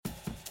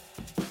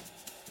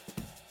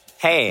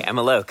Hey, I'm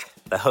Alok,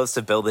 the host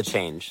of Build the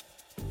Change,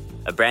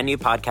 a brand new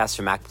podcast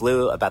from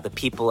MacBlue about the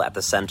people at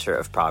the center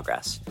of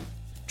progress.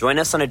 Join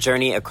us on a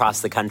journey across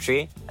the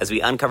country as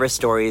we uncover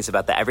stories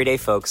about the everyday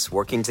folks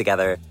working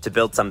together to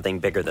build something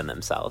bigger than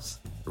themselves.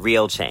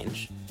 Real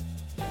change.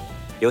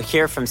 You'll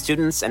hear from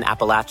students in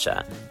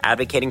Appalachia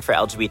advocating for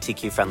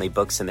LGBTQ-friendly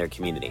books in their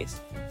communities,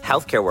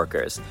 healthcare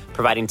workers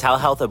providing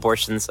telehealth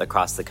abortions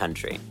across the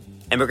country,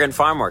 immigrant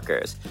farm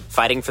workers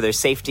fighting for their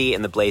safety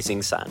in the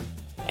blazing sun,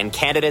 and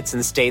candidates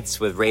in states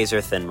with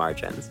razor-thin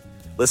margins.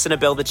 Listen to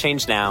Build the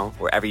Change now,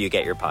 wherever you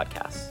get your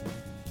podcasts.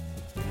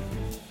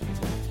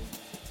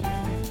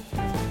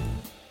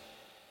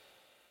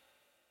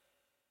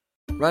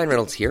 Ryan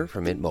Reynolds here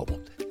from Mint Mobile.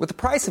 With the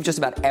price of just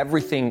about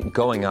everything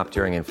going up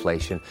during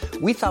inflation,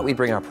 we thought we'd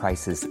bring our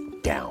prices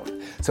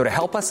down. So to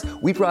help us,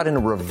 we brought in a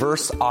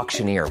reverse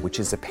auctioneer,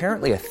 which is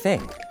apparently a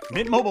thing.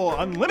 Mint Mobile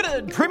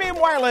Unlimited Premium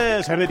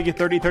Wireless. How to get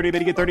 30, 30, bit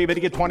to get 30, bit to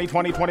get 20,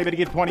 20, 20, bit to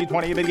get 20,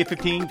 20, bit to get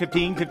 15,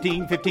 15,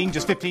 15, 15,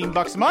 just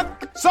 $15 a month?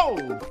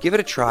 Sold! Give it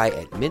a try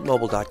at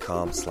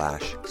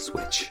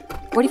mintmobile.com/switch.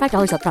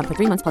 $45 up front for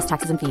 3 months plus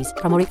taxes and fees.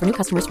 Promo rate for new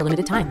customers for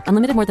limited time.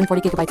 Unlimited more than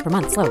 40 gigabytes per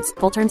month. Slows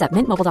full terms at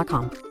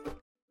mintmobile.com.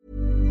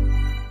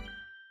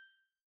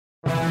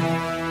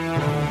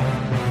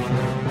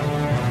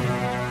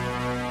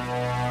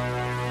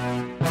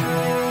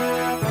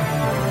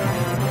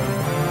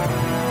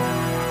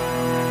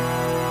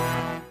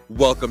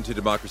 Welcome to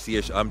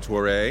Democracy-ish. I'm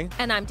Touré.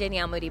 And I'm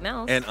Danielle Moody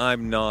Mills. And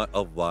I'm not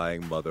a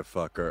lying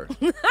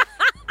motherfucker.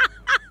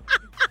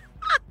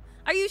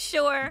 Are you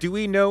sure? Do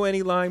we know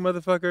any lying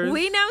motherfuckers?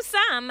 We know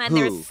some, and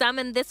Who? there's some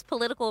in this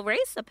political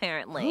race,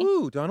 apparently.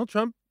 Ooh, Donald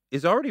Trump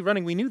is already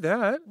running. We knew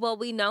that. Well,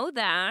 we know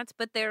that,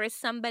 but there is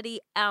somebody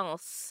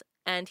else,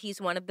 and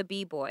he's one of the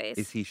B-boys.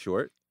 Is he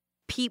short?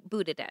 Pete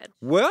Buttigieg.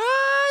 What?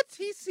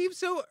 He seems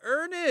so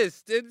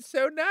earnest and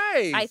so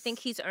nice. I think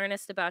he's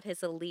earnest about his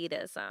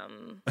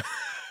elitism.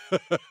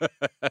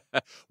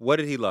 What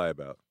did he lie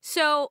about?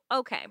 So,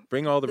 okay.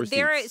 Bring all the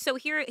receipts.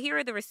 Here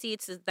are the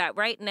receipts. Is that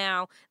right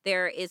now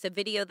there is a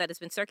video that has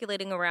been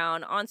circulating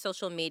around on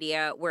social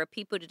media where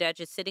Pete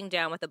Buttigieg is sitting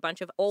down with a bunch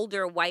of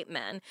older white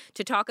men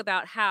to talk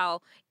about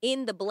how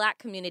in the Black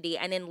community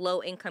and in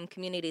low-income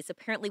communities,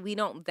 apparently we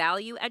don't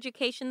value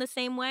education the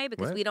same way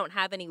because we don't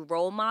have any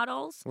role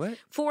models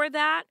for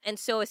that. And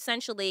so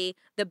essentially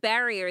the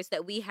barriers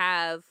that we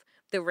have,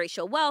 the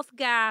racial wealth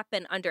gap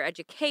and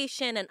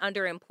undereducation and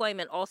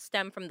underemployment all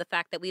stem from the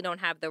fact that we don't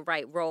have the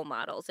right role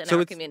models in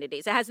our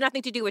communities. It has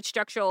nothing to do with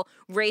structural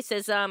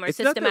racism or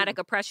systematic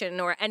oppression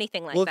or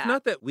anything like that. Well, it's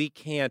not that we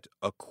can't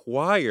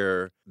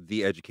acquire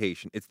the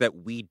education. It's that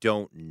we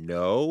don't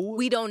know.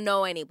 We don't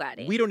know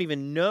anybody. We don't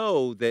even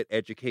know that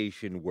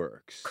education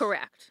works.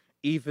 Correct.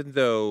 Even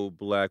though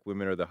Black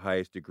women are the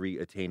highest degree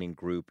attaining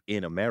group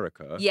in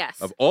America, yes,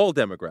 of all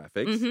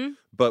demographics,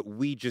 but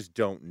we just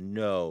don't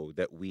know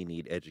that we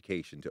need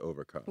education to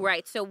overcome.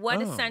 Right. So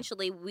what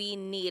essentially we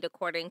need,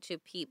 according to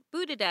Pete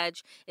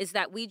Buttigieg, is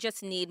that we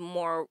just need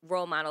more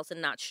role models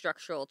and not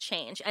structural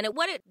change. And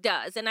what it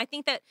does, and I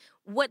think that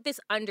what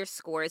this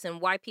underscores and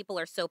why people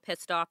are so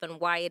pissed off and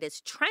why it is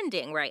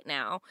trending right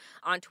now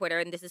on Twitter,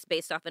 and this is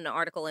based off an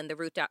article in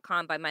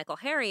TheRoot.com by Michael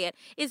Harriot,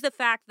 is the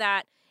fact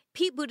that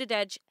Pete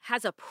Buttigieg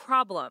has a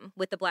problem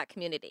with the Black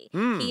community.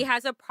 He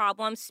has a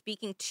problem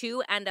speaking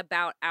to and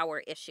about our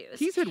issues.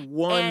 He's had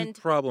one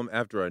problem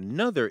after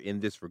another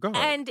in this regard.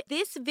 And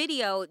this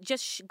video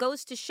just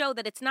goes to show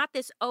that it's not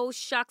this, oh,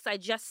 shucks, I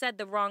just said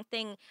the wrong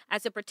thing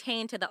as it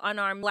pertained to the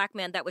unarmed Black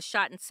man that was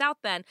shot in South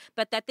Bend,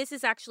 but that this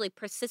is actually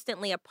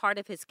persistently a part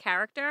of his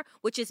character,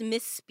 which is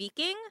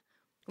misspeaking.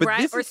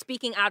 Or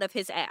speaking out of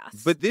his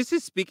ass. But this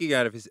is speaking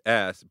out of his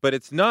ass, but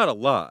it's not a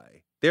lie.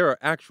 There are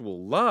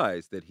actual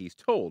lies that he's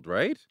told,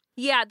 right?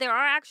 Yeah, there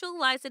are actual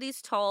lies that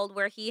he's told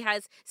where he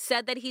has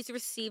said that he's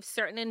received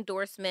certain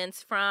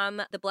endorsements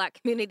from the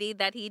Black community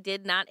that he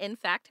did not, in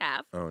fact,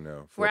 have. Oh,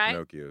 no. For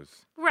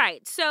Pinocchios.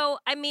 Right. So,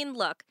 I mean,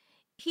 look.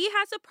 He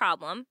has a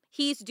problem.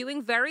 He's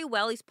doing very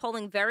well. He's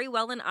polling very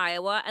well in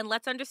Iowa. And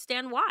let's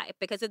understand why.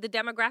 Because of the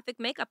demographic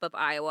makeup of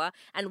Iowa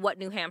and what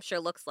New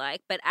Hampshire looks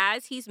like. But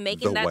as he's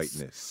making the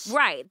whiteness.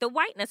 Right. The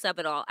whiteness of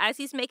it all. As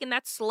he's making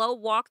that slow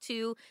walk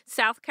to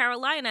South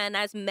Carolina, and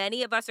as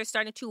many of us are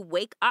starting to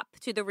wake up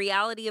to the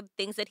reality of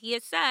things that he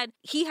has said,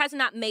 he has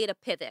not made a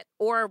pivot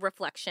or a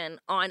reflection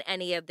on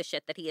any of the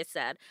shit that he has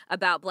said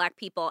about Black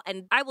people.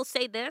 And I will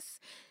say this.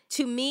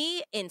 To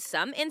me, in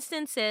some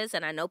instances,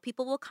 and I know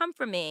people will come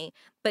for me,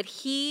 but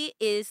he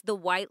is the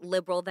white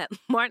liberal that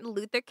Martin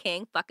Luther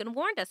King fucking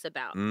warned us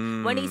about.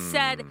 When he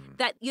said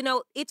that, you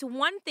know, it's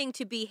one thing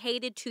to be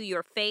hated to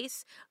your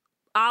face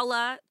a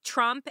la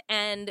Trump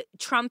and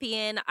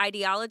Trumpian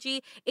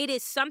ideology. It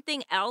is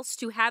something else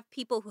to have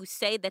people who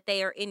say that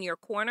they are in your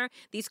corner,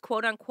 these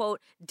quote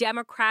unquote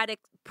Democratic,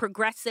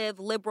 progressive,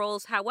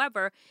 liberals,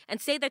 however,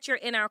 and say that you're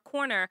in our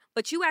corner,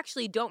 but you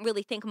actually don't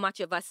really think much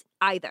of us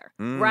either,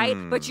 right?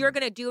 But you're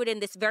going to do it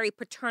in this very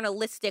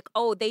paternalistic,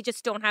 oh, they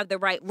just don't have the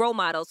right role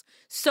models.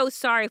 So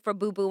sorry for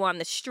boo-boo on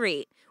the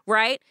street,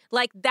 right?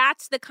 Like,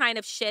 that's the kind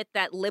of shit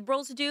that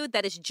liberals do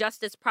that is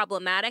just as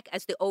problematic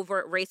as the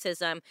overt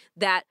racism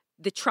that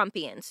the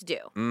Trumpians do.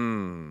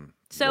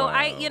 So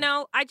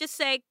Wow. I just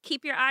say,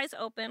 keep your eyes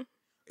open.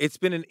 It's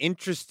been an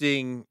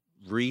interesting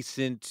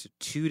recent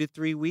 2 to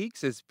 3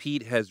 weeks as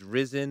Pete has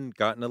risen,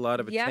 gotten a lot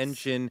of Yes.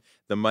 attention.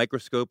 The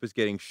microscope is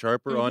getting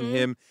sharper on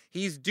him.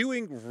 He's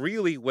doing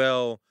really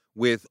well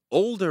with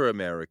older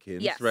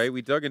Americans, Yes. right?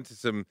 We dug into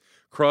some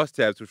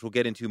crosstabs, which we'll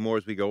get into more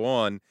as we go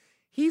on.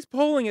 He's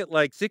polling at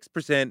like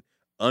 6%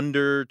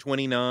 under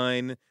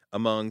 29,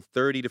 among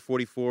 30 to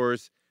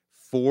 44s,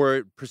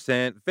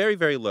 4%, very,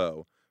 very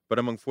low. But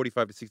among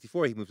 45 to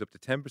 64, he moves up to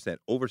 10%.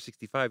 Over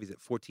 65, he's at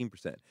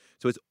 14%.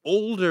 So it's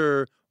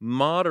older,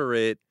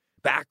 moderate,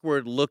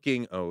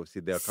 backward-looking,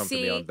 they'll come to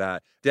me on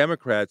that,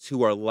 Democrats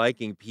who are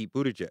liking Pete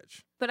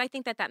Buttigieg. But I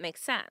think that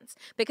makes sense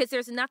because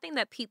there's nothing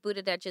that Pete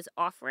Buttigieg is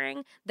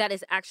offering that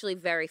is actually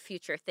very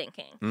future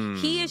thinking.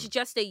 He is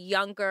just a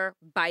younger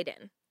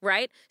Biden,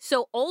 right?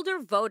 So older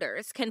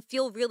voters can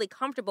feel really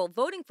comfortable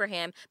voting for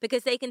him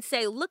because they can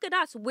say, look at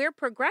us, we're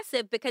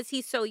progressive because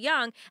he's so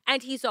young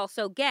and he's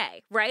also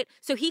gay, right?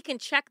 So he can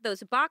check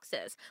those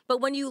boxes.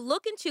 But when you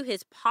look into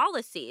his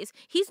policies,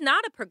 he's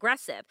not a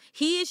progressive.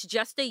 He is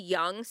just a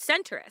young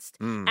centrist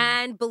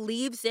and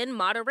believes in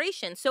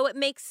moderation. So it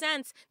makes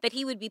sense that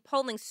he would be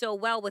polling so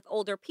well with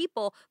older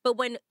people. But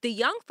when the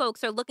young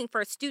folks are looking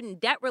for student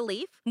debt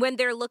relief, when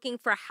they're looking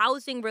for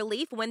housing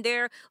relief, when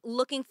they're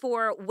looking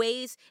for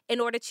ways in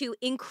order to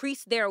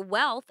increase their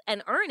wealth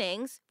and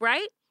earnings,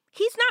 right?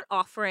 He's not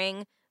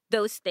offering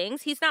those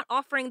things. He's not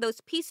offering those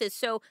pieces.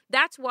 So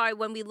that's why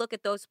when we look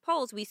at those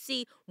polls, we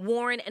see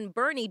Warren and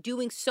Bernie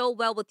doing so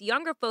well with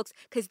younger folks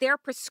because they're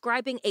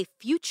prescribing a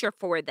future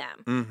for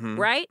them,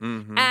 right?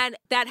 And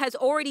that has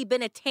already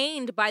been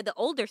attained by the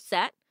older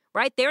set.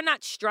 Right? They're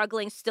not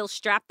struggling, still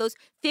strapped. Those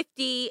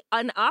 50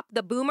 and up,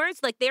 the boomers,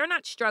 like they're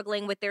not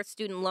struggling with their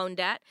student loan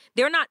debt.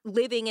 They're not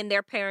living in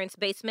their parents'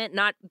 basement,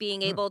 not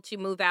being able to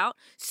move out.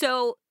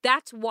 So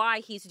that's why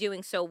he's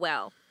doing so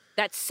well.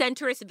 That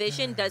centrist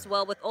vision does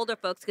well with older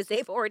folks because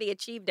they've already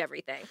achieved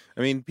everything.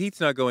 I mean,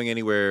 Pete's not going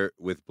anywhere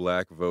with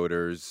black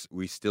voters.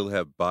 We still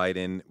have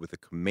Biden with a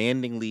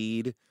commanding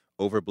lead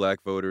over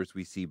black voters.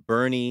 We see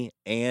Bernie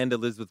and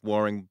Elizabeth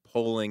Warren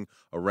polling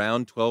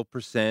around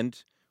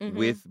 12%.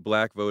 With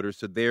black voters.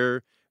 So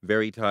they're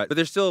very tight. But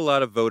there's still a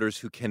lot of voters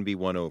who can be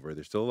won over.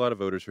 There's still a lot of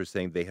voters who are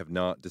saying they have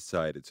not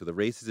decided. So the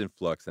race is in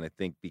flux. And I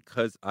think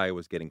because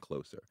Iowa's getting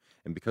closer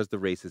and because the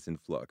race is in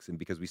flux and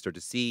because we start to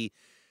see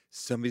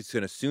somebody's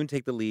going to soon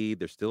take the lead,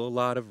 there's still a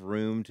lot of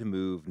room to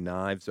move.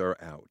 Knives are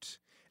out.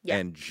 Yeah.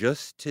 And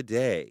just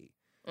today,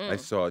 I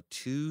saw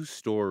 2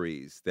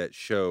 stories that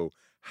show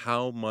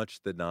how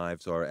much the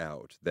knives are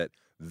out, that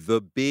the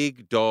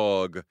big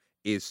dog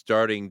is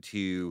starting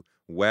to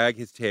wag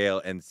his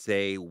tail and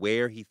say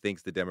where he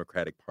thinks the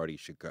Democratic Party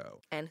should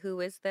go. And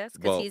who is this?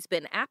 Because he's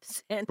been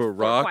absent for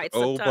Barack quite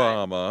some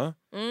Obama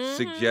time.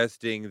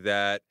 suggesting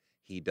that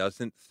he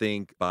doesn't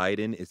think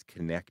Biden is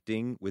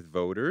connecting with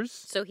voters.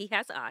 So he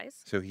has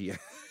eyes. So he...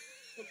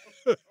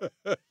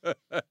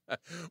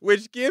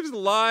 Which gives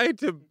lie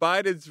to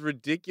Biden's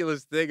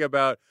ridiculous thing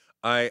about,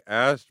 I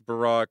asked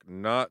Barack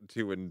not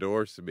to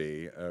endorse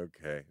me.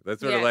 Okay.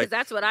 That's sort of like...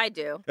 that's what I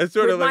do. That's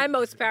sort with of like... my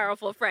most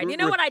powerful friend. You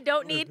know what I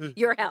don't need?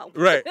 Your help.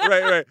 Right.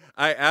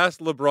 I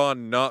asked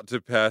LeBron not to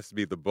pass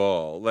me the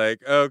ball.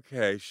 Like,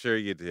 okay, sure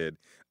you did.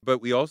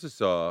 But we also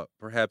saw,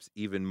 perhaps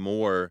even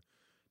more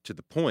to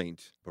the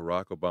point,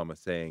 Barack Obama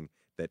saying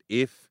that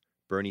if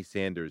Bernie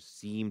Sanders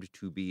seemed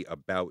to be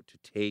about to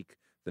take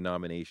the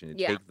nomination and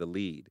take the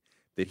lead,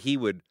 that he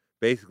would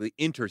basically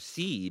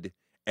intercede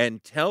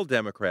and tell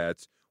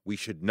Democrats we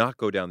should not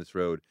go down this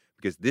road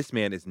because this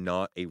man is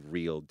not a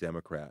real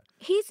Democrat.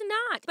 He's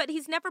not, but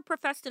he's never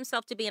professed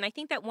himself to be. And I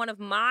think that one of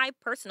my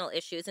personal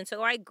issues, and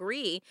so I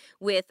agree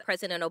with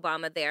President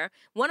Obama there,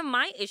 one of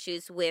my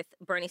issues with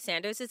Bernie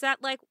Sanders is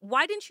that, like,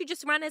 why didn't you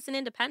just run as an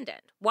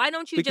independent? Why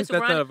don't you Because just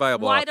that's run? not a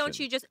viable why option. don't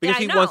you just? Because I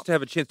he know, wants to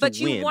have a chance but to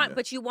you win.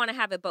 want to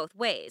have it both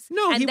ways.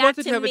 No, and he that wanted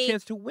to to have me, a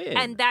chance to win.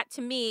 And that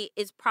to me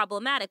is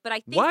problematic. But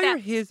I think why that are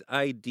his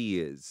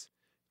ideas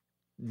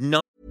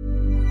not...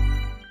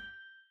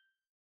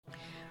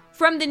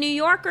 From The New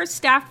Yorker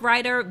staff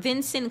writer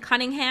Vincent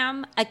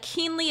Cunningham, a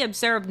keenly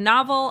observed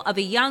novel of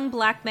a young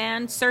black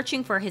man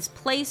searching for his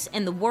place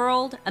in the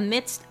world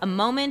amidst a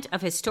moment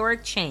of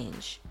historic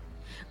change.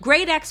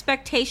 Great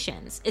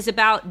Expectations is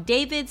about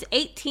David's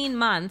 18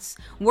 months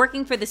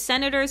working for the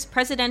senator's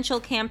presidential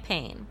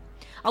campaign.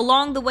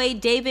 Along the way,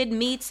 David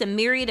meets a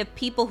myriad of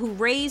people who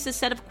raise a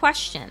set of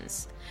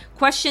questions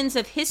Questions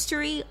of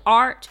history,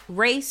 art,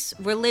 race,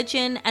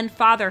 religion, and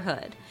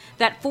fatherhood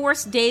that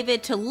force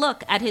David to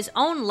look at his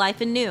own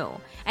life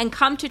anew and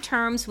come to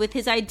terms with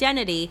his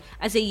identity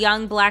as a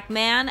young black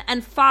man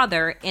and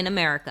father in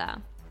America.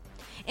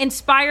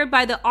 Inspired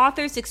by the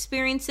author's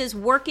experiences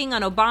working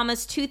on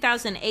Obama's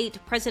 2008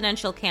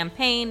 presidential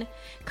campaign,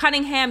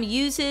 Cunningham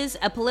uses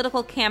a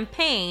political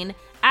campaign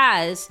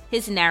as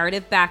his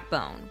narrative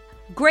backbone.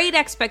 Great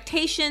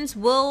Expectations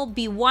will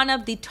be one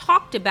of the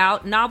talked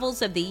about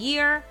novels of the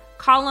year.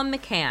 Colum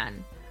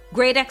McCann.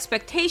 Great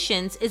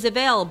Expectations is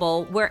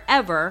available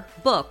wherever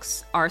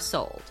books are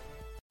sold.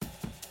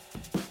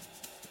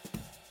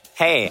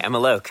 Hey, I'm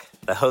Alok,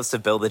 the host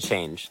of Build the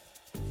Change,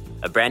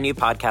 a brand new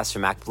podcast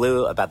from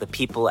MacBlue about the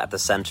people at the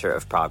center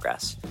of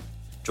progress.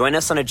 Join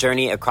us on a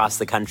journey across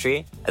the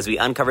country as we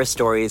uncover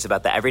stories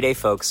about the everyday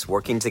folks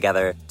working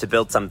together to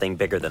build something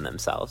bigger than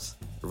themselves.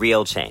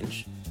 Real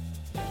change.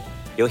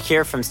 You'll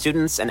hear from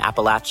students in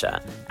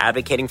Appalachia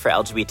advocating for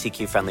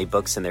LGBTQ-friendly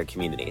books in their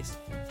communities,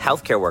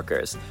 healthcare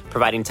workers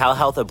providing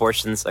telehealth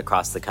abortions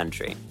across the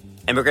country,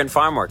 immigrant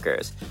farm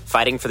workers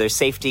fighting for their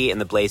safety in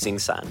the blazing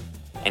sun,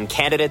 and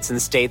candidates in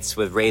states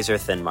with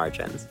razor-thin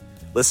margins.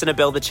 Listen to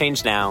Build the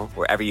Change now,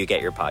 wherever you get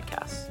your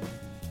podcasts.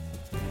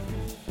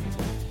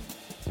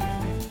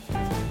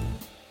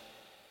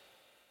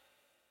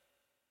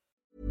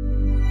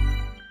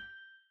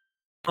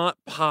 Not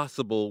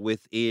possible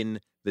within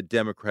the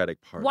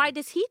Democratic Party. Why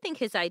does he think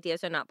his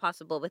ideas are not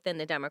possible within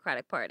the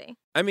Democratic Party?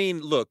 I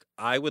mean, look,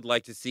 I would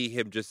like to see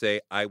him just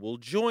say, I will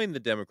join the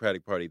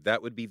Democratic Party.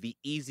 That would be the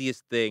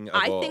easiest thing of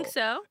all. I think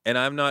so. And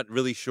I'm not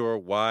really sure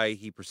why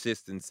he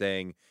persists in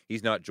saying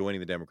he's not joining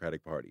the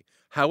Democratic Party.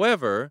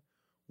 However,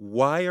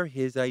 why are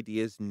his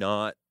ideas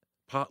not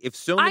if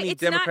so many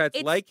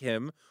Democrats like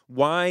him,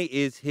 why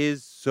is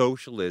his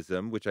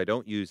socialism, which I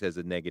don't use as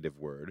a negative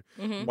word,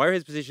 why are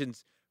his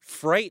positions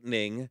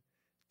frightening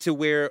to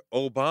where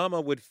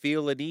Obama would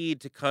feel a need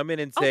to come in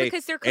and say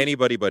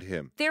anybody but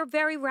him? They're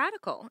very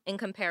radical in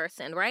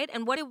comparison, right?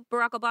 And what did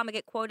Barack Obama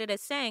get quoted as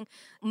saying?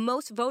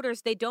 Most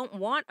voters, they don't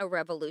want a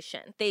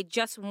revolution. They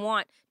just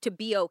want to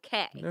be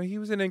okay. No, he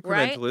was an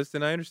incrementalist, right?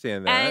 And I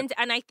understand that.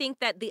 And I think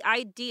that the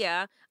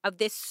idea of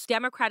this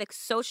democratic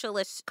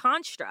socialist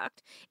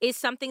construct is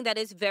something that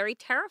is very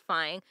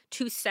terrifying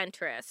to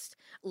centrists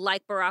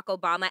like Barack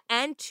Obama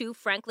and to,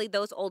 frankly,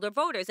 those older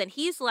voters. And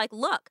he's like,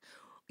 look,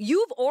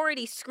 you've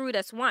already screwed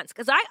us once.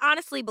 Because I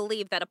honestly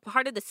believe that a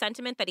part of the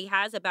sentiment that he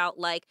has about,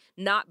 like,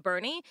 not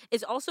Bernie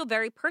is also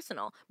very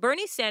personal.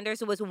 Bernie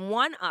Sanders was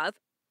one of,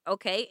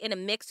 in a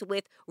mix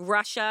with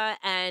Russia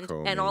and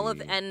all of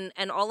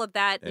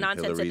that and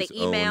nonsense and the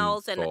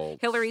emails and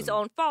Hillary's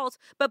own faults.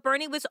 But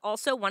Bernie was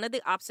also one of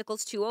the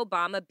obstacles to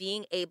Obama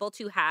being able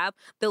to have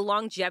the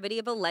longevity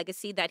of a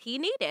legacy that he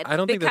needed. I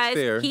don't think that's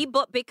fair.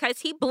 Because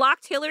he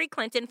blocked Hillary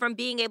Clinton from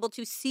being able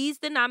to seize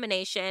the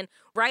nomination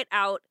right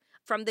out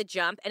from the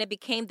jump, and it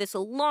became this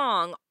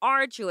long,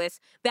 arduous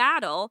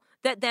battle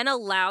that then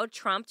allowed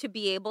Trump to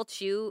be able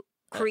to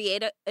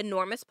create an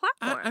enormous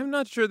platform. I'm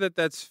not sure that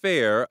that's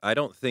fair. I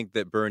don't think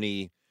that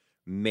Bernie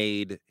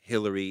made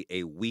Hillary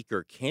a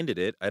weaker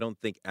candidate. I don't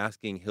think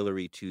asking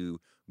Hillary to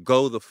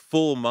go the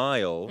full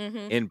mile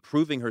in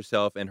proving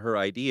herself and her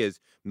ideas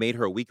made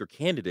her a weaker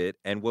candidate.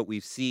 And what we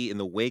see in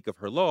the wake of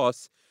her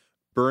loss,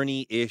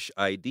 Bernie-ish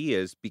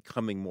ideas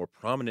becoming more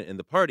prominent in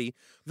the party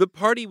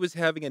was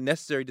having a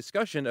necessary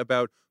discussion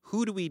about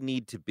who do we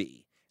need to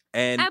be.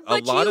 And a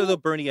lot of the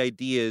Bernie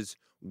ideas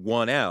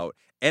won out.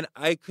 And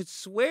I could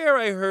swear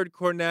I heard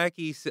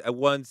Kornacki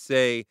once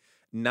say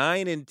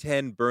 9 in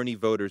 10 Bernie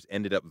voters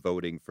ended up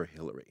voting for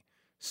Hillary.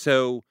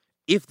 So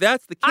if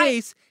that's the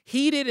case,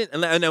 he didn't,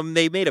 and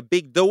they made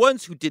the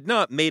ones who did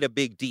not made a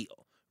big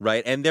deal,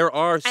 right? And there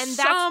are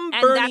some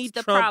Bernie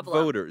Trump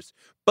voters.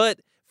 But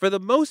for the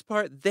most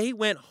part, they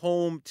went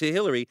home to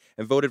Hillary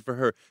and voted for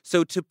her.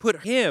 So to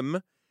put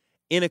him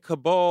in a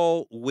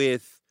cabal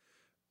with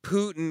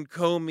Putin,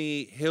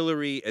 Comey,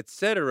 Hillary,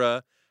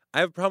 etc.,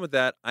 I have a problem with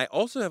that. I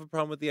also have a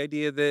problem with the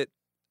idea that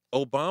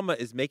Obama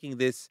is making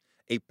this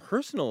a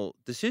personal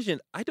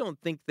decision. I don't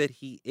think that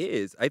he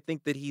is. I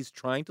think that he's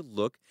trying to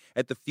look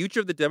at the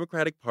future of the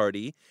Democratic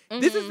Party.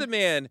 This is the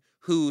man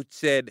who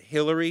said,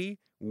 Hillary,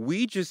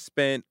 we just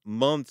spent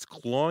months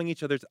clawing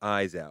each other's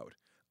eyes out.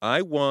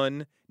 I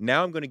won.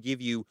 Now I'm going to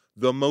give you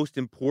the most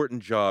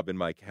important job in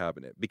my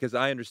cabinet because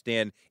I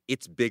understand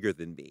it's bigger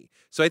than me.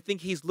 So I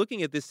think he's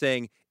looking at this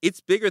saying, it's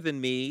bigger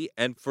than me.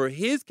 And for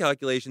his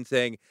calculation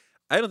saying,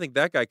 I don't think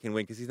that guy can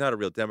win because he's not a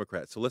real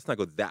Democrat. So let's not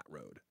go that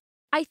road.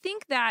 I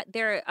think that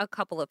there are a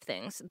couple of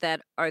things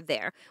that are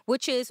there,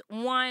 which is,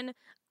 one,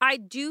 I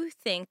do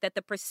think that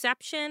the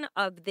perception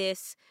of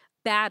this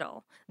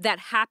battle that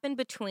happened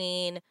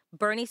between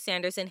Bernie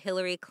Sanders and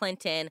Hillary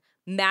Clinton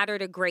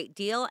mattered a great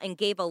deal and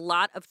gave a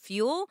lot of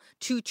fuel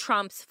to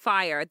Trump's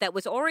fire that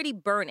was already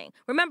burning.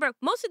 Remember,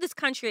 most of this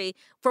country,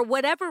 for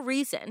whatever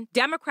reason,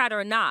 Democrat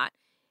or not,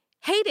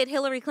 hated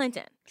Hillary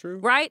Clinton. True.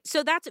 Right?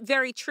 So that's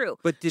very true.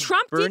 But did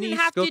Trump didn't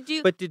have to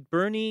do... But did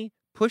Bernie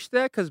push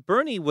that? Because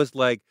Bernie was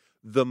like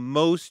the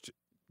most,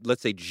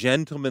 let's say,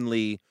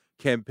 gentlemanly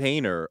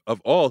campaigner of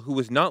all who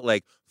was not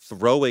like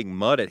throwing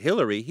mud at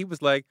Hillary. He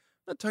was like,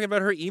 I'm not talking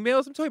about her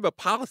emails. I'm talking about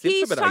policy.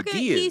 I'm talking about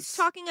ideas.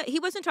 He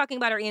wasn't talking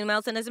about her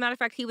emails. And as a matter of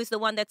fact, he was the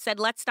one that said,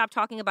 let's stop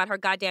talking about her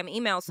goddamn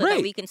emails so that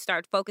Right. we can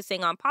start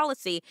focusing on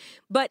policy.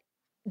 But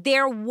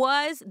there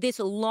was this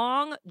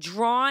long,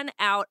 drawn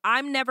out,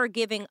 I'm never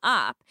giving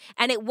up.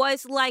 And it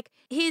was like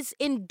his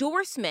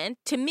endorsement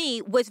to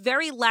me was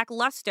very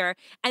lackluster.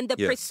 And the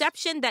Yes.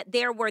 perception that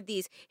there were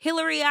these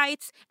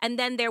Hillaryites and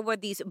then there were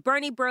these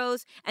Bernie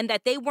bros and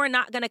that they were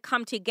not going to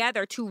come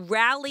together to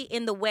rally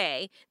in the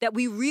way that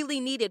we really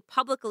needed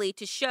publicly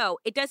to show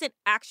it doesn't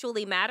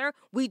actually matter.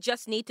 We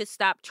just need to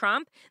stop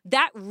Trump.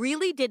 That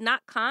really did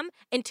not come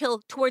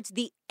until towards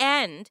the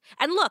end.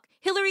 And look,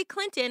 Hillary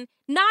Clinton,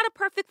 not a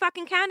perfect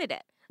fucking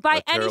candidate by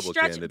A any terrible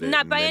stretch, candidate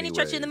not in by many any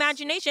stretch of the ways.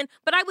 imagination.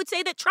 But I would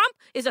say that Trump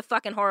is a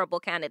fucking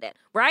horrible candidate,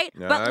 right?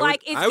 No, but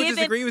I would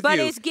disagree with but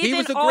you. it's He given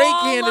was a great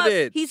all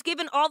candidate. He's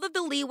given all of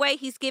the leeway.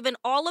 He's given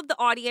all of the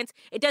audience.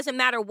 It doesn't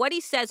matter what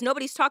he says.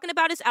 Nobody's talking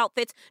about his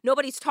outfits.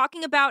 Nobody's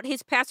talking about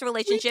his past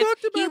relationships.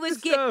 talked about this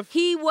stuff.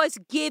 He was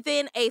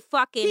given a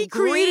fucking He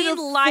created green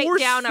a light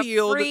force down a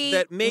field free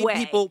that made way.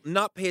 people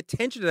not pay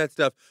attention to that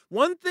stuff.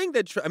 One thing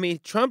that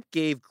Trump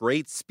gave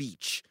great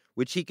speech,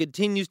 which he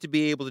continues to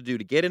be able to do,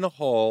 to get in a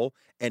hall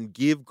and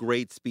give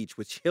great speech,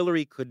 which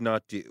Hillary could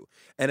not do.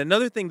 And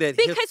another thing that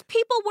Because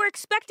people were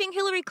expecting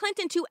Hillary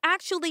Clinton to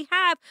actually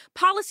have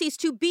policies,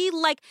 to be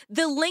like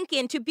the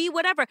Lincoln, to be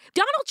whatever.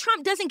 Donald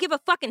Trump doesn't give a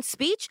fucking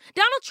speech.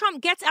 Donald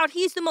Trump gets out.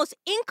 He's the most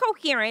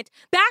incoherent,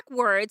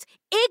 backwards,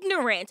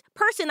 ignorant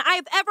person I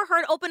have ever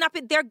heard open up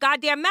their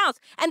goddamn mouths.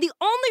 And the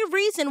only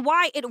reason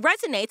why it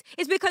resonates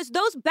is because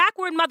those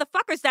backward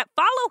motherfuckers that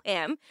follow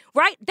him,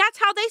 right? That's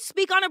how they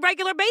speak on a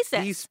regular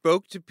basis. he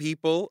spoke to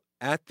people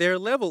at their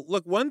level.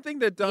 Look, one thing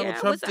that Donald Yeah, it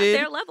Trump was at did,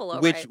 their level,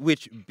 all which right.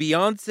 which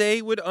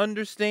Beyonce would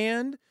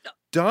understand,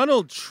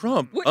 Donald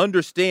Trump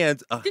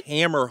understands a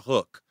hammer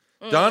hook.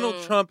 Donald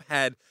Mm. Trump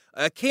had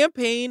a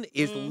campaign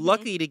is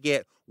lucky to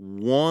get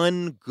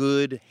one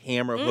good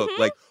hammer hook,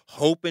 like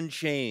hope and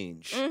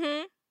change.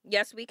 Mm-hmm.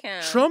 Yes, we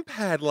can. Trump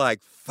had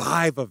like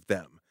 5 of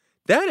them.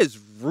 That is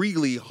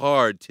really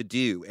hard to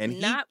do, and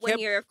Not he when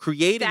kept you're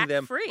creating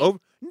them. fact-free. Over.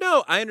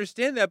 No, I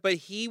understand that, but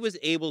he was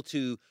able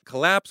to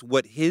collapse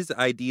what his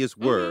ideas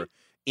were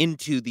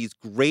into these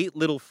great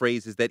little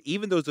phrases that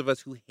even those of us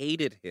who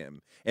hated him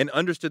and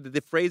understood that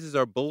the phrases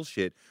are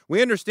bullshit,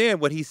 we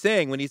understand what he's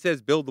saying when he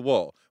says build the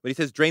wall, when he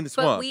says drain the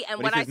swamp, when he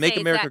what says I make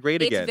say America is that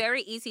great again. It's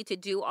very easy to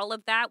do all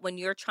of that when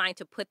you're trying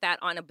to put that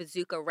on a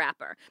bazooka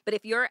wrapper. But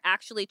if you're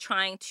actually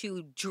trying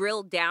to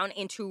drill down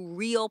into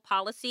real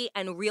policy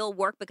and real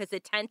work, because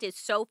the tent is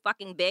so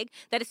fucking big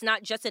that it's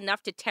not just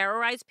enough to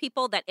terrorize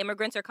people, that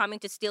immigrants are coming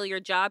to steal your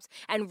jobs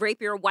and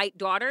rape your white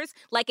daughters.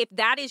 Like, if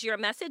that is your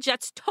message,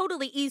 that's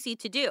totally easy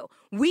to do.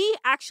 We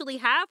actually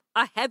have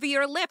a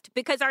heavier lift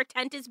because our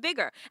tent is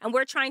bigger and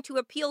we're trying to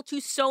appeal to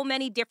so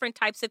many different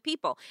types of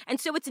people. And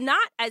so it's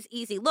not as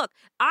easy. Look,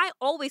 I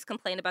always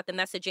complain about the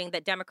messaging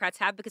that Democrats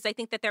have because I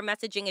think that their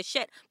messaging is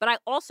shit. But I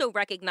also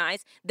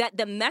recognize that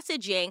the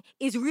messaging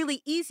is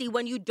really easy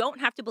when you don't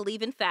have to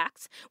believe in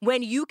facts,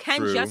 when you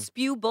can True. just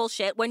spew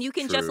bullshit, when you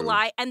can just True.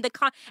 lie, and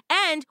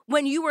and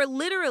when you are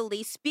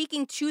literally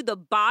speaking to the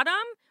bottom.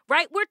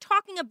 Right? We're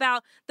talking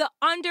about the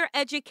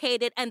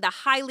undereducated and the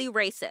highly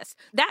racist.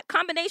 That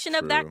combination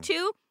of that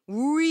two,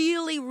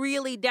 really,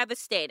 really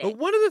devastating. But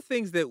one of the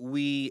things that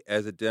we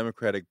as a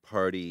Democratic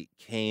Party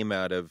came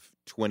out of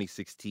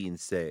 2016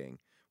 saying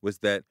was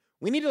that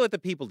we need to let the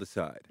people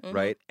decide,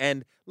 right?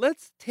 And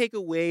let's take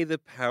away the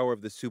power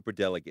of the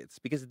superdelegates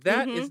because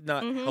that is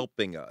not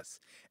helping us.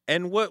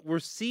 And what we're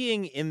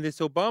seeing in this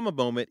Obama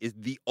moment is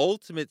the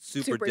ultimate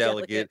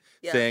superdelegate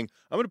yeah. saying,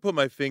 I'm going to put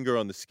my finger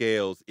on the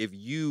scales if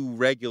you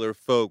regular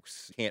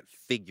folks can't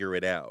figure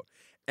it out.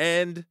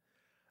 And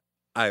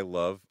I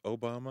love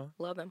Obama.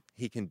 Love him.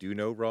 He can do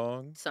no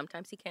wrong.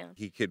 Sometimes he can.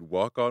 He could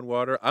walk on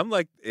water. I'm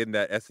like in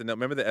that SNL.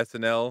 Remember the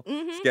SNL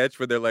sketch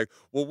where they're like,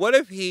 well, what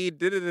if he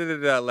did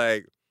it?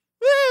 Like,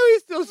 well, we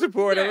still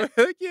support him.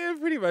 Like, yeah,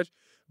 pretty much.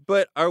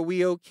 But are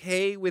we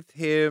okay with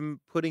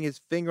him putting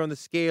his finger on the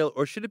scale?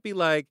 Or should it be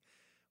like,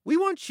 we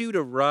want you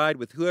to ride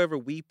with whoever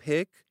we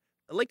pick?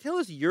 Like, tell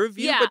us your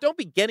view, Yeah. but don't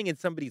be getting in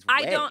somebody's way.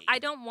 I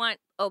don't want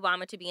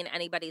Obama to be in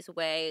anybody's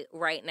way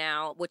right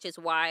now, which is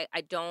why I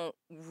don't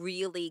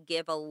really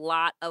give a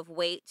lot of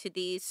weight to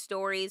these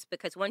stories,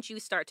 because once you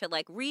start to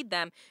like read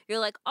them, you're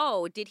like,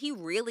 oh, did he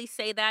really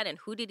say that? And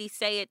who did he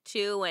say it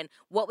to? And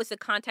what was the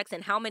context?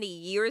 And how many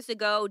years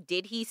ago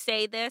did he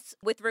say this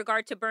with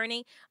regard to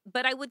Bernie?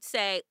 But I would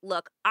say,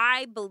 look,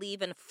 I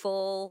believe in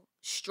full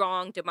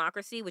strong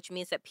democracy, which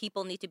means that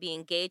people need to be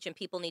engaged and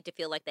people need to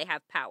feel like they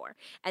have power.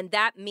 And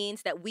that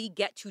means that we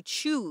get to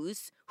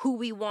choose who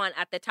we want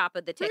at the top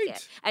of the ticket.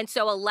 Right. And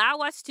so allow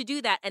us to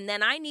do that. And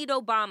then I need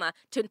Obama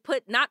to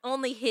put not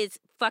only his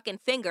fucking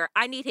finger,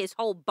 I need his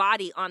whole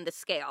body on the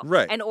scale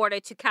in order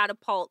to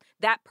catapult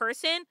that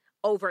person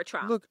over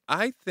Trump. Look,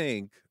 I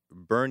think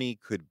Bernie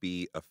could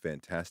be a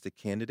fantastic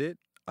candidate.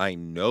 I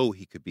know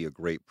he could be a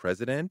great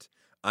president.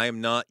 I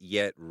am not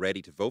yet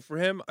ready to vote for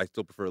him. I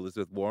still prefer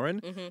Elizabeth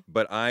Warren,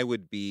 but I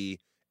would be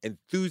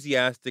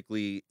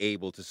enthusiastically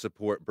able to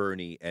support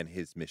Bernie and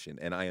his mission.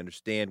 And I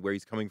understand where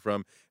he's coming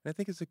from. And I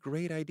think it's a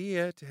great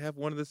idea to have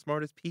one of the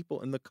smartest people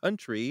in the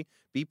country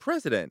be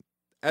president,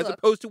 as Look,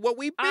 opposed to what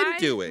we've been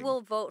doing. I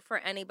will vote for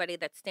anybody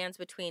that stands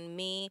between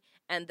me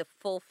and the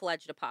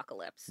full-fledged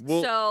apocalypse.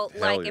 Well, so,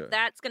 hell yeah. if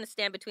that's going to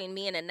stand between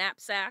me and a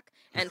knapsack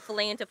and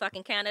flee into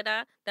fucking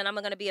Canada, then I'm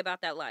going to be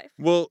about that life.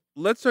 Well,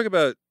 let's talk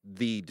about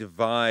the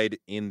divide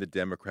in the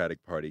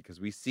Democratic Party,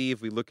 because we see,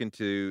 if we look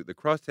into the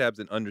crosstabs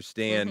and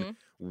understand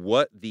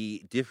what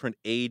the different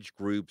age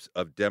groups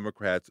of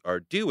Democrats are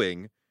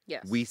doing,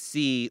 Yes. we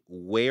see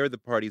where the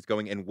party is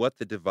going and what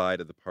the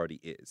divide of the party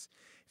is.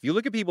 If you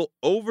look at people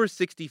over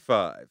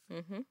 65,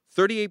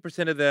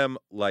 38% of them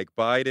like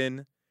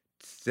Biden,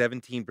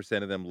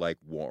 17% of them like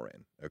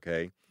Warren,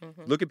 okay?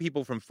 Look at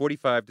people from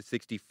 45 to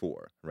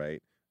 64,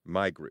 right?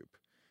 My group.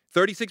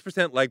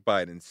 36% like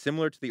Biden,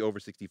 similar to the over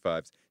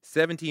 65s.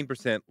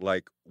 17%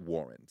 like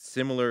Warren,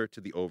 similar to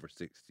the over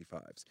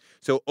 65s.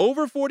 So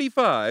over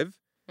 45,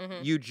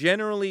 you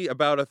generally,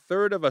 about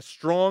a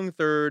strong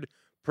third,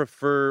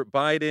 prefer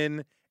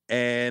Biden,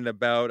 and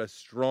about a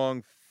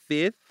strong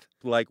fifth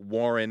like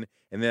Warren.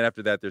 And then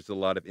after that, there's a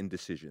lot of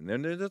indecision.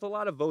 And there's a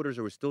lot of voters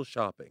who are still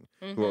shopping,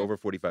 who are over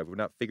 45, who have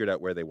not figured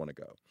out where they want to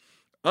go.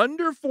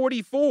 Under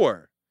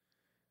 44,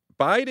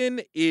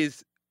 Biden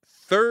is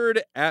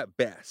third at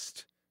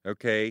best.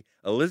 Okay,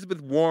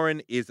 Elizabeth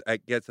Warren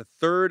gets a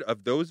third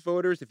of those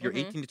voters. If you're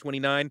 18 to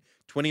 29,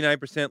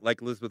 29%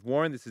 like Elizabeth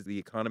Warren. This is the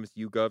Economist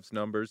YouGov's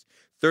numbers.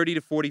 30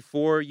 to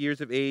 44 years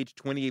of age,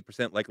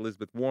 28% like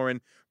Elizabeth Warren.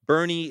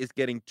 Bernie is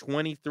getting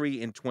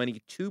 23 and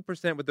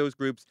 22% with those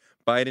groups.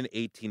 Biden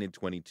 18 and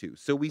 22.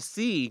 So we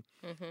see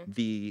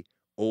the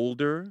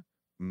older,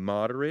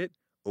 moderate,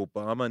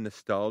 Obama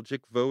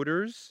nostalgic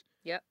voters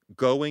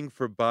going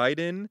for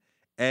Biden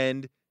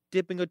and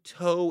dipping a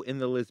toe in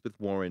the Elizabeth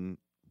Warren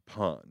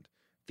pond.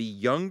 The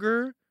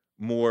younger,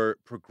 more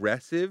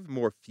progressive,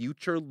 more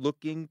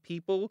future-looking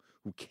people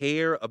who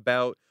care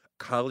about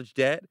college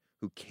debt,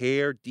 who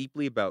care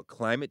deeply about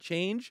climate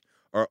change,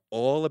 are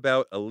all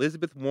about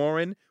Elizabeth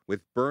Warren,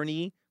 with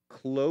Bernie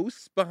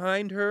close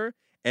behind her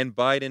and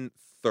Biden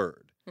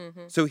third.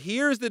 So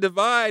here's the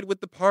divide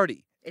with the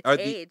party. Are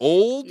the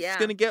olds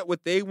going to get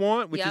what they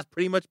want, which is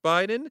pretty much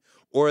Biden,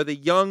 or are the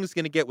youngs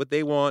going to get what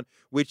they want,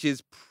 which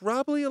is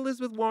probably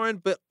Elizabeth Warren,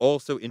 but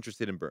also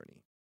interested in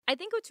Bernie? I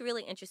think what's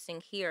really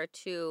interesting here,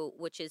 too,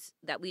 which is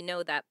that we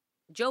know that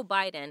Joe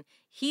Biden,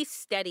 he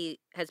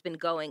has been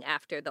going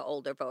after the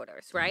older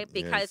voters, right?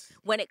 Because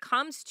when it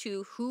comes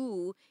to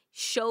who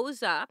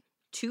shows up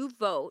to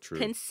vote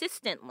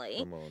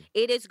consistently,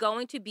 it is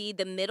going to be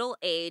the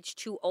middle-aged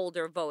to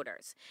older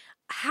voters.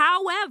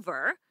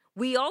 However,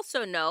 we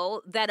also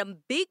know that a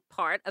big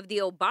part of the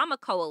Obama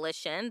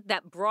coalition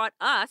that brought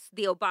us,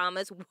 the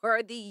Obamas,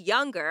 were the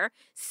younger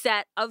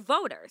set of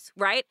voters,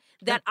 right?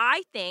 That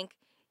I think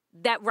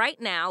that right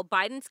now,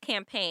 Biden's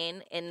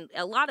campaign, in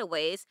a lot of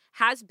ways,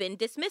 has been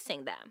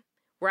dismissing them,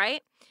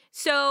 right?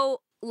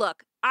 So,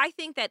 look, I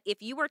think that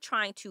if you were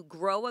trying to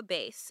grow a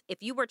base,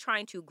 if you were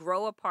trying to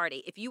grow a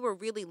party, if you were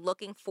really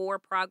looking for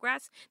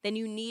progress, then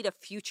you need a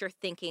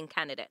future-thinking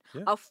candidate,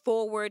 a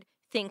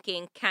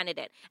forward-thinking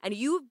candidate. And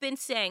you've been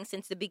saying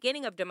since the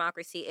beginning of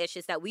Democracy-ish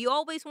is that we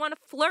always want to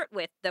flirt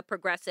with the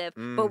progressive,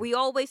 but we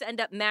always end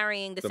up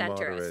marrying the centrist.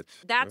 Moderate.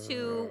 That's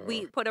who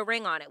we put a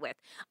ring on it with.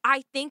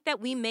 I think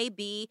that we may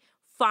be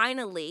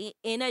finally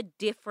in a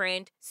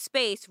different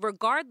space,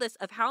 regardless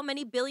of how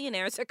many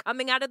billionaires are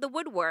coming out of the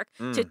woodwork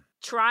to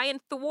try and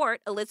thwart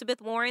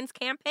Elizabeth Warren's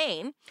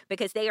campaign,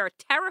 because they are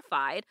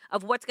terrified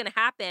of what's going to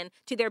happen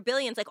to their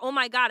billions. Like, oh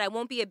my God, I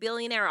won't be a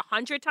billionaire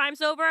 100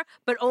 times over,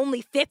 but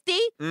only 50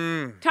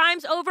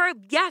 times over.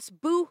 Yes,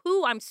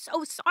 boo-hoo. I'm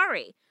so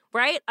sorry,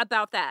 right,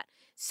 about that.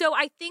 So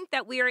I think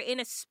that we are in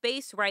a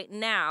space right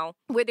now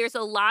where there's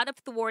a lot of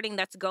thwarting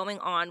that's going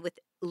on with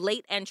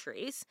late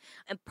entries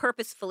and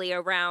purposefully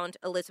around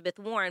Elizabeth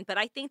Warren. But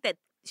I think that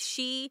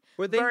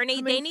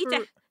Bernie, they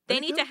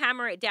need to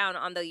hammer it down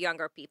on the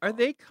younger people. Are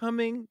they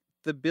coming,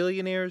 the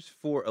billionaires,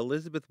 for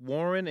Elizabeth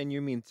Warren? And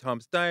you mean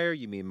Tom Steyer,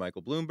 you mean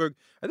Michael Bloomberg.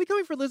 Are they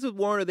coming for Elizabeth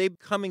Warren, or are they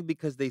coming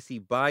because they see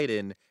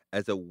Biden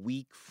as a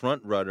weak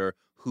front runner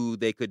who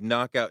they could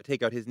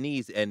take out his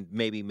knees and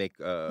maybe make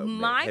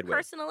My headway?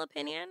 personal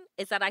opinion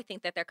is that I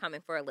think that they're coming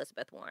for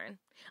Elizabeth Warren.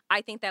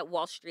 I think that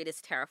Wall Street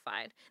is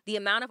terrified. The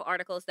amount of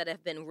articles that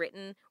have been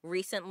written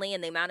recently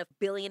and the amount of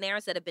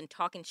billionaires that have been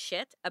talking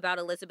shit about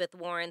Elizabeth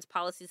Warren's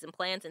policies and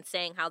plans and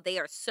saying how they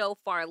are so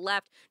far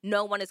left,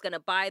 no one is going to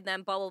buy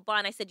them, blah, blah, blah.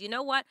 And I said, you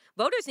know what?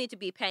 Voters need to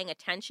be paying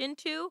attention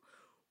to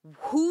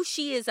who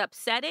she is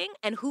upsetting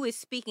and who is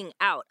speaking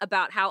out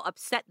about how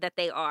upset that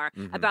they are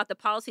about the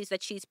policies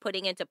that she's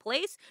putting into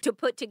place to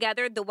put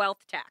together the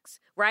wealth tax,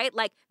 right?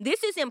 Like,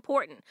 this is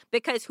important,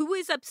 because who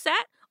is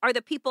upset are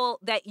the people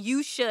that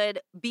you should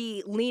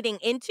be leading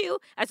into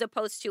as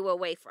opposed to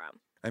away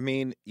from. I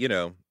mean,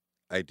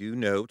 I do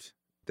note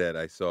that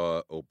I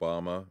saw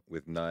Obama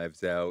with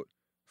Knives Out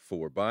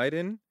for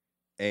Biden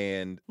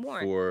and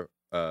Warren. for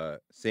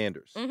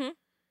Sanders. Mm-hmm.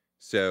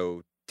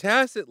 So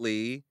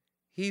tacitly,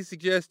 he's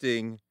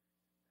suggesting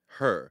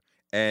her.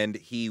 And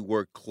he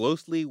worked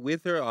closely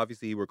with her.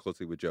 Obviously, he worked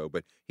closely with Joe,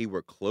 but he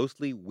worked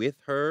closely with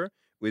her.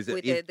 With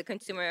the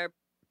consumer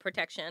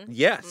protection.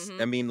 Yes.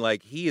 Mm-hmm. I mean,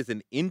 like, he is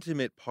an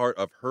intimate part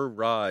of her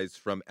rise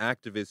from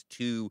activist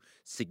to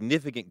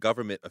significant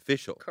government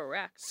official.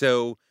 Correct.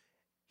 So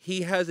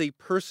he has a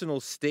personal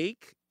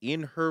stake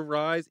in her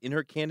rise, in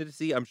her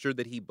candidacy. I'm sure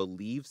that he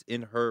believes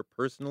in her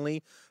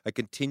personally. I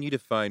continue to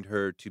find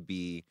her to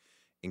be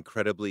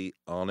incredibly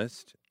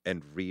honest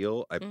and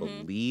real. I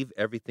believe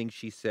everything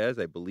she says.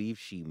 I believe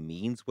she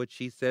means what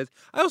she says.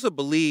 I also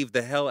believe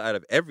the hell out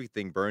of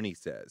everything Bernie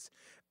says.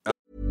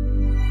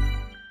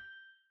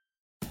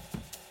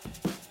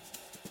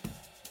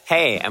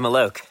 Hey, I'm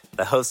Alok,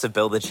 the host of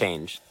Build the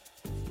Change,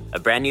 a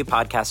brand new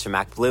podcast from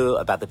MacBlue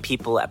about the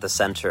people at the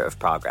center of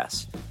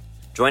progress.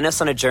 Join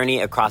us on a journey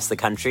across the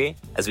country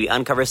as we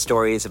uncover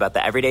stories about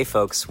the everyday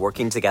folks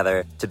working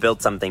together to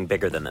build something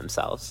bigger than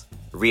themselves.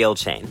 Real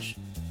change.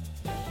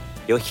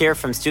 You'll hear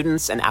from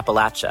students in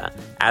Appalachia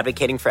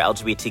advocating for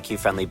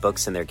LGBTQ-friendly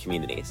books in their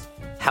communities,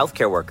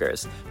 healthcare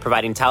workers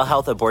providing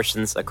telehealth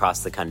abortions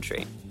across the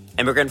country,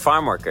 immigrant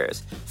farm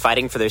workers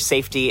fighting for their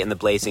safety in the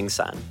blazing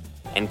sun,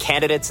 and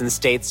candidates in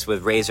states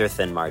with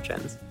razor-thin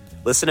margins.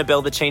 Listen to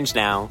Build the Change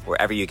now,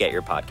 wherever you get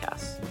your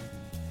podcasts.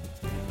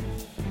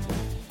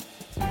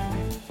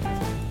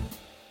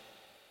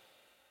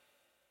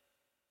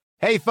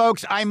 Hey,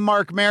 folks, I'm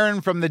Mark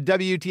Marin from the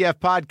WTF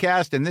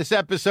Podcast, and this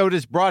episode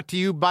is brought to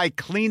you by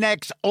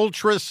Kleenex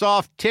Ultra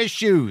Soft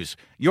Tissues,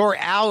 your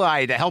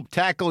ally to help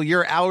tackle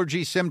your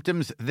allergy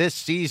symptoms this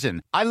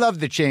season. I love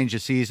the change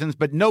of seasons,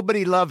 but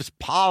nobody loves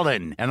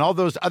pollen and all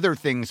those other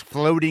things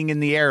floating in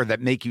the air that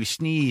make you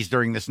sneeze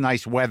during this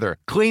nice weather.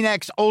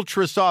 Kleenex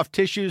Ultra Soft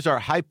Tissues are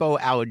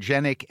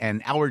hypoallergenic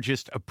and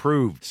allergist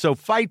approved, so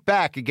fight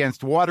back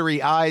against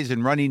watery eyes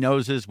and runny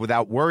noses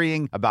without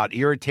worrying about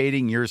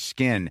irritating your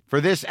skin. For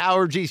this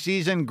allergy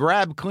season,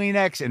 grab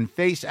Kleenex and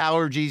face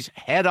allergies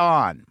head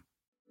on.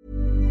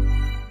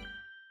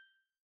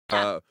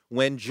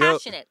 When Joe,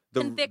 Passionate,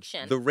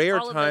 conviction, the rare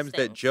all of those times that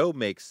things. Joe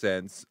makes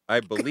sense, I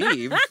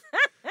believe.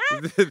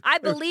 I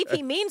believe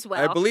he means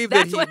well. I believe that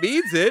That's he what-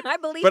 means it. I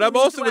believe But he I'm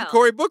means also with well.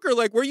 Cory Booker.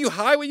 Like, were you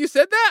high when you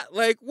said that?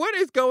 Like, what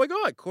is going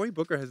on? Cory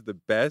Booker has the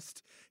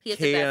best He has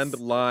the canned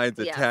best. lines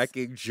Yes.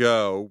 attacking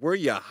Joe. Were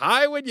you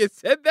high when you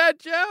said that,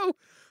 Joe?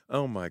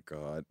 Oh my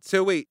God.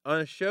 So wait, on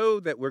a show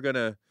that we're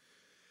gonna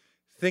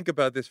think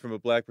about this from a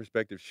black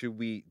perspective, should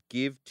we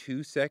give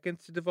 2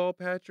 seconds to Deval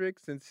Patrick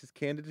since his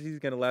candidacy is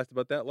going to last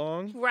about that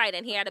long? Right,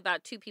 and he had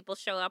about 2 people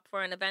show up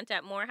for an event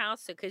at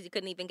Morehouse because he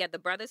couldn't even get the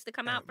brothers to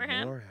come out for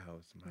him.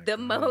 Morehouse, my The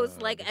most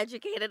God. like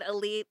educated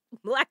elite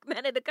black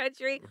men in the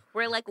country.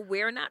 We're like,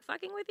 we're not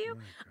fucking with you.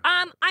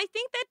 My God. I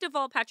think that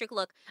Deval Patrick,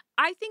 look,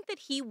 I think that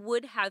he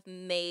would have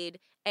made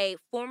a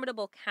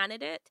formidable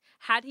candidate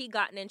had he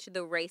gotten into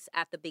the race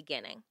at the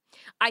beginning.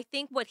 I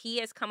think what he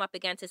has come up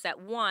against is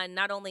that, one,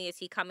 not only is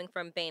he coming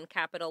from Bain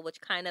Capital,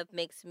 which kind of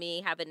makes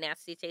me have a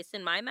nasty taste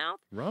in my mouth.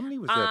 Romney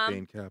was at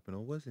Bain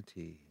Capital, wasn't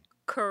he?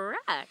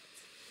 Correct.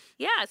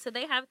 Yeah, so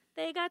they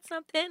got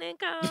something in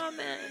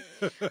common.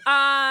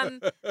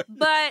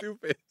 But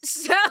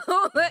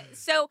Stupid.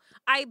 so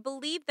I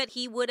believe that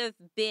he would have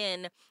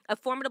been a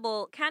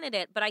formidable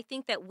candidate, but I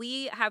think that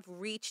we have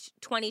reached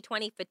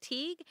 2020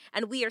 fatigue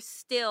and we are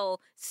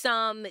still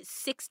some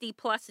 60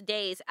 plus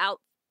days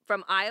out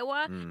from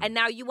Iowa, and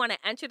now you want to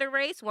enter the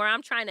race where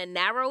I'm trying to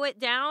narrow it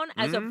down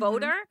as a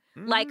voter?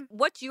 Like,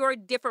 what's your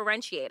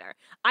differentiator?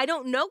 I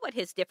don't know what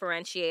his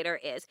differentiator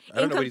is I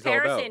don't in know what he's all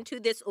comparison about. to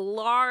this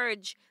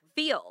large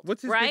field.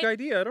 What's his right? big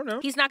idea? I don't know.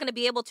 He's not going to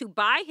be able to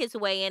buy his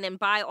way in and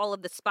buy all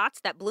of the spots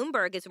that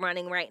Bloomberg is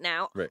running right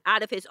now Right.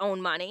 out of his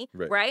own money,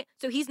 Right. right?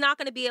 So he's not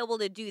going to be able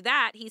to do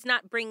that. He's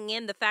not bringing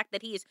in the fact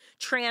that he's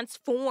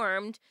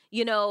transformed,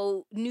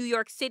 New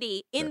York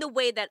City in Right. the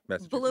way that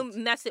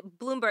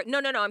Bloomberg. No,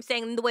 I'm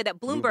saying in the way that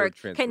Bloomberg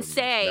can transformed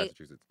say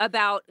Massachusetts.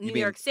 about You New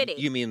mean- York City.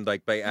 You mean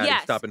like by adding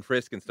Yes. stop and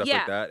frisk and stuff Yeah.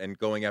 like that and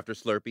going after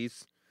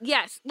Slurpees?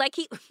 Yes, like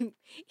he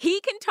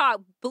can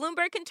talk.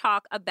 Bloomberg can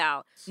talk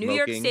about New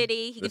York Smoking,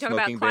 City. He the can talk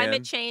about smoking climate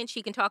ban. change.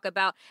 He can talk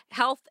about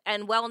health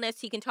and wellness.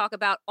 He can talk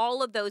about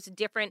all of those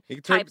different He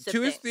can talk, types of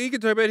things. he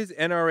can talk about his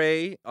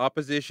NRA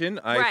opposition.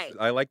 Right.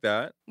 I like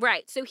that.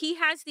 Right. So he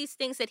has these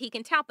things that he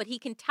can tout, but he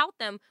can tout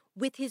them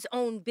with his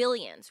own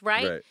billions,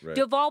 right? Right.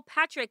 Deval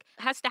Patrick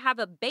has to have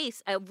a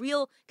base, a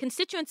real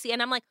constituency,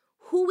 and I'm like,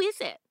 who is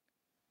it?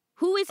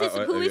 Who is his?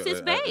 Who is his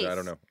base? I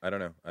don't know.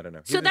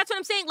 So that's what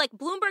I'm saying. Like,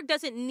 Bloomberg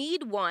doesn't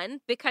need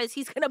one because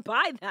he's going to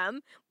buy them.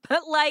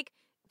 But like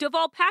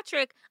Deval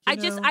Patrick, I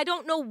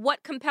don't know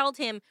what compelled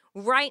him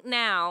right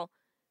now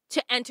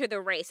to enter the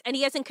race. And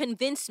he hasn't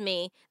convinced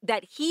me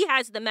that he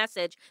has the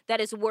message that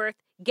is worth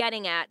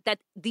getting at that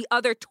the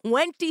other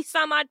 20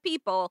 some odd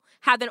people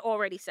haven't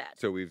already said.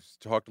 So we've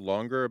talked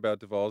longer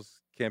about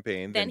Deval's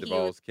campaign than Than he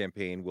Deval's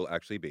campaign will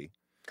actually be.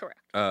 Correct.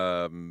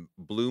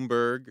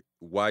 Bloomberg,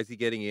 why is he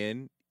getting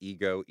in?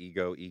 Ego.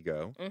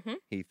 Mm-hmm.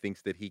 He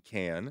thinks that he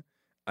can.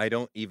 I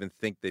don't even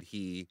think that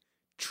he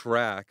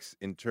tracks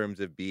in terms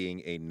of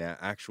being a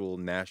actual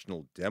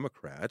national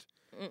Democrat.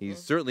 He's Mm-mm.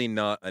 certainly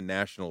not a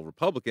national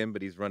Republican,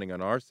 but he's running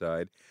on our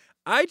side.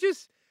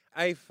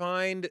 I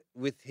find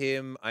with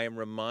him, I am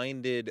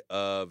reminded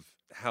of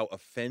how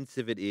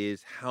offensive it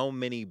is, how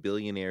many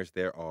billionaires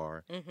there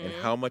are, and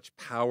Mm-hmm. how much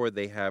power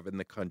they have in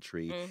the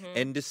country. Mm-hmm.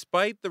 And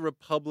despite the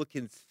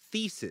Republicans'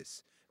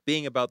 thesis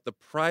being about the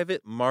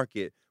private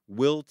market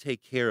will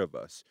take care of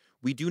us,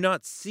 we do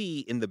not see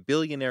in the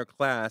billionaire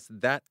class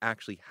that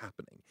actually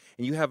happening.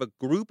 And you have a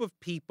group of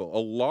people, a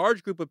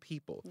large group of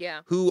people,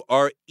 Yeah. who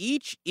are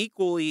each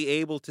equally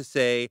able to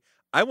say,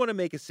 I want to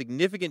make a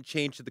significant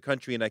change to the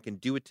country and I can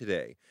do it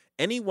today.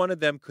 Any one of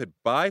them could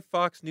buy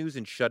Fox News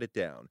and shut it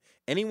down.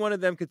 Any one of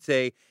them could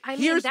say, I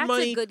mean, here's that's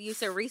money. a good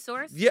use of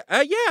resource. Yeah.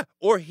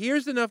 Or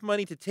here's enough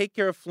money to take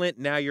care of Flint.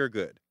 Now you're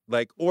good.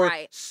 Like, or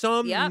Right.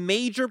 some Yep.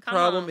 major Come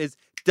problem on. is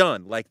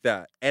done like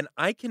that. And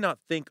I cannot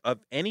think of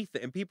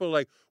anything. And people are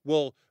like,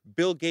 well,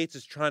 Bill Gates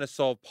is trying to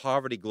solve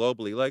poverty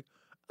globally. Like,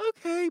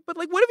 okay, but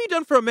like, what have you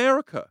done for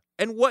America?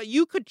 And what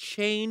you could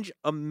change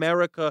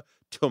America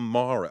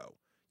tomorrow.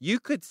 You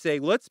could say,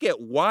 let's get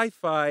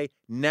Wi-Fi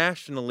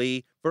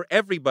nationally for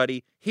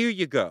everybody. Here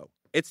you go.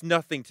 It's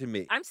nothing to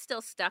me. I'm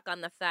still stuck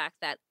on the fact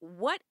that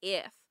what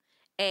if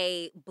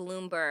a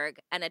Bloomberg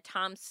and a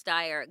Tom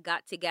Steyer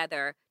got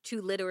together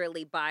to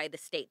literally buy the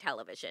state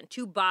television,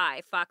 to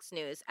buy Fox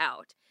News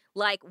out?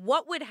 Like,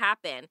 what would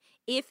happen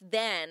if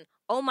then,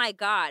 oh my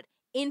God,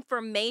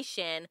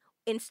 information,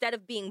 instead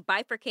of being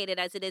bifurcated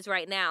as it is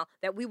right now,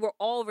 that we were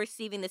all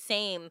receiving the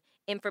same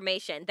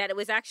information, that it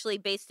was actually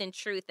based in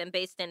truth and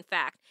based in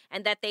fact,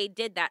 and that they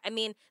did that. I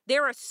mean,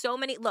 there are so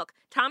many. Look,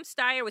 Tom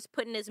Steyer was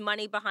putting his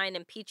money behind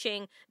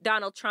impeaching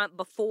Donald Trump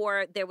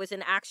before there was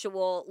an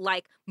actual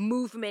like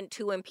movement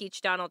to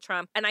impeach Donald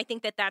Trump. And I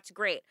think that that's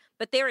great.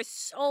 But there is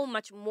so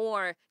much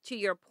more to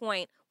your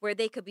point where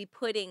they could be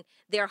putting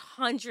their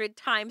 100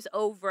 times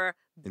over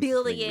Into something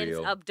billions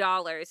real. of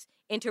dollars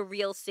into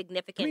real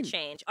significant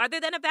change, other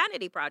than a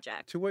vanity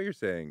project. To what you're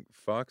saying,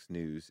 Fox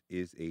News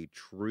is a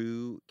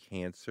true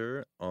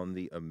cancer on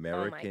the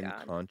American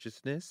God.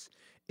 consciousness.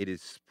 It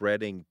is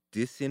spreading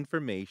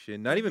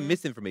disinformation, not even Mhm.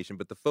 misinformation,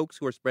 but the folks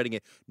who are spreading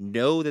it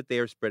know that they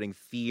are spreading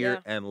fear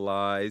Yeah. and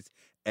lies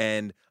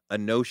and a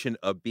notion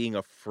of being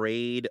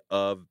afraid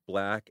of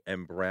Black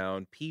and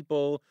brown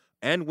people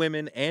and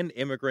women and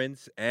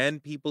immigrants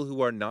and people who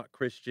are not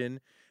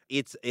Christian.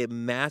 It's a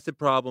massive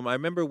problem. I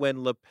remember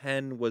when Le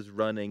Pen was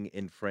running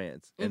in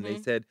France, and they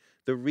Mhm. said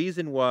the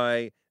reason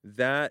why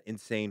that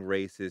insane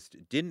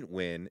racist didn't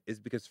win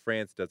is because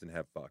France doesn't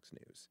have Fox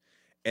News.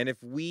 And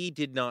if we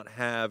did not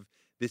have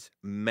this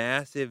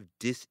massive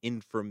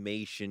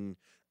disinformation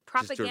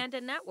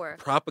Propaganda network.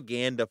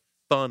 propaganda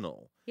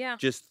funnel, Yeah.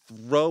 just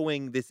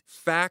throwing this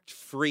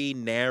fact-free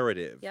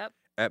narrative Yep.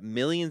 at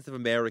millions of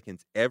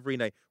Americans every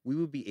night, we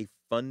would be a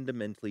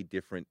fundamentally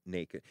different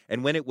naked.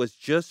 And when it was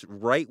just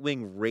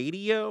right-wing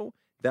radio,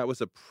 that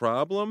was a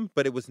problem,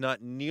 but it was not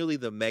nearly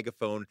the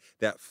megaphone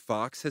that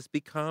Fox has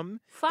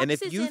become. Fox And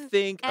if is you in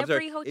think,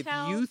 every if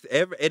hotel, you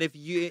every if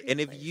you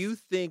place.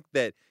 think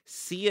that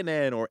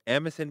CNN or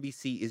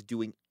MSNBC is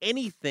doing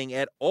anything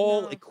at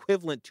all No.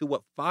 equivalent to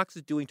what Fox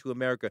is doing to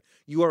America,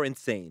 you are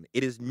insane.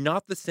 It is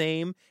not the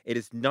same. It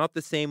is not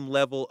the same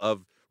level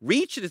of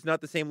reach. It is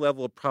not the same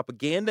level of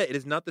propaganda. It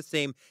is not the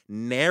same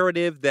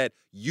narrative that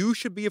you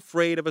should be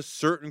afraid of a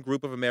certain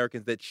group of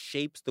Americans that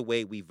shapes the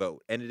way we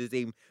vote. And it is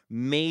a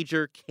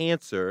major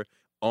cancer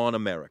on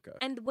America.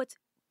 And what's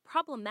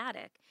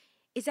problematic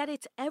is that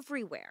it's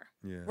everywhere,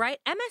 Yeah. right?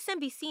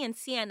 MSNBC and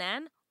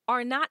CNN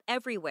are not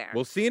everywhere.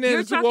 Well, CNN You're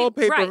is the talking-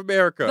 wallpaper right, of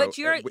America. but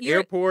you're-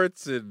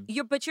 Airports and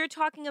But you're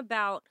talking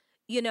about,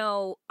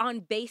 on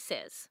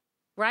bases,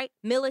 right?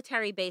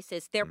 Military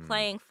bases, they're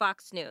playing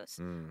Fox News,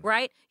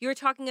 right? You're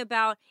talking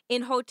about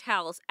in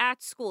hotels,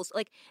 at schools.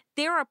 Like,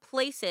 there are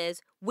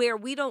places where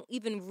we don't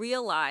even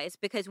realize,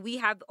 because we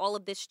have all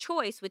of this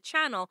choice with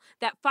channel,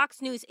 that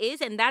Fox News is,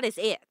 and that is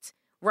it,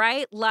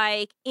 right?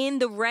 Like, in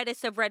the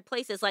reddest of red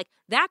places, like,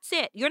 that's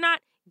it. You're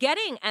not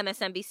getting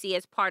MSNBC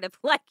as part of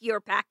like your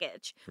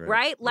package,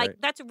 right? Like,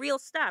 that's real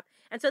stuff.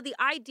 And so the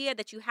idea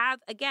that you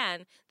have,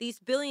 again, these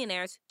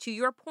billionaires, to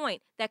your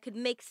point, that could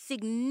make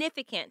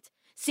significant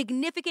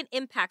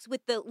impacts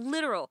with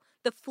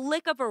the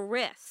flick of a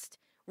wrist,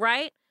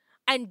 right?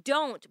 And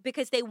don't,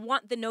 because they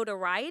want the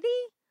notoriety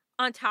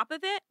on top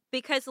of it,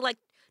 because like,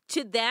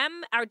 to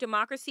them, our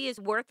democracy is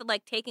worth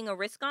like taking a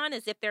risk on,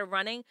 as if they're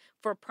running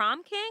for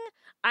prom king.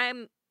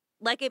 I'm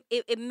like,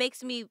 it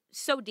makes me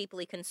so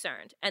deeply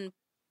concerned. And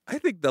I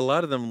think a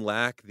lot of them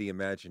lack the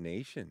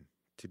imagination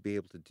to be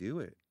able to do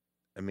it.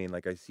 I mean,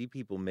 like, I see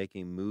people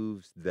making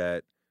moves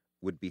that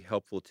would be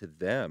helpful to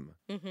them,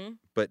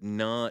 but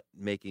not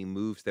making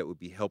moves that would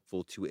be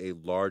helpful to a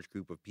large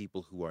group of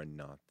people who are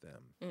not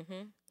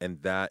them.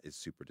 And that is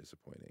super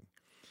disappointing.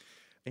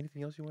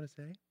 Anything else you want to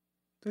say?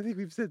 I think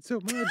we've said so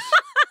much.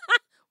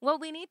 well,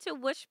 we need to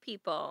wish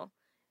people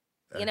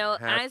You know,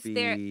 as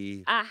there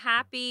a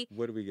happy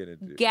what are we gonna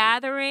do?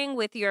 gathering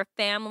with your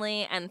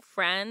family and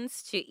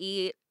friends to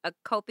eat a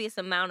copious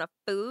amount of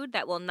food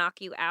that will knock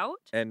you out.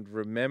 And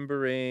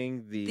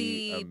remembering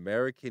the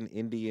American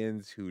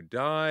Indians who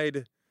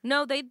died.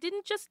 No, they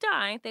didn't just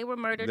die. They were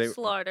murdered,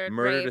 slaughtered,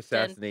 raped,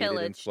 assassinated, and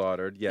pillaged. and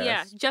slaughtered. Yes.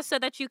 Yeah, just so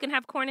that you can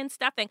have corn and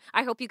stuffing.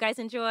 I hope you guys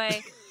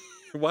enjoy.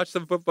 Watch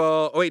some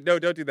football. Oh, wait, no,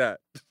 don't do that.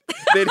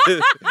 They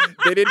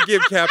didn't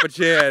give Cap a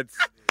chance.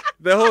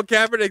 The whole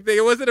Kaepernick thing,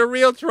 it wasn't a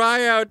real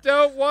tryout.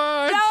 Don't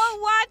watch.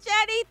 Don't watch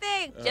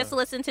anything. Just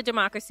listen to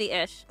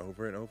Democracy-ish.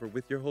 Over and over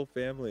with your whole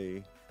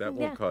family. That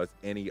won't cause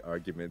any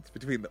arguments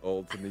between the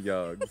olds and the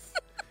youngs.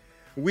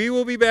 We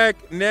will be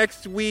back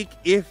next week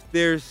if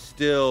there's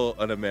still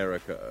an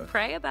America.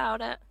 Pray about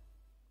it.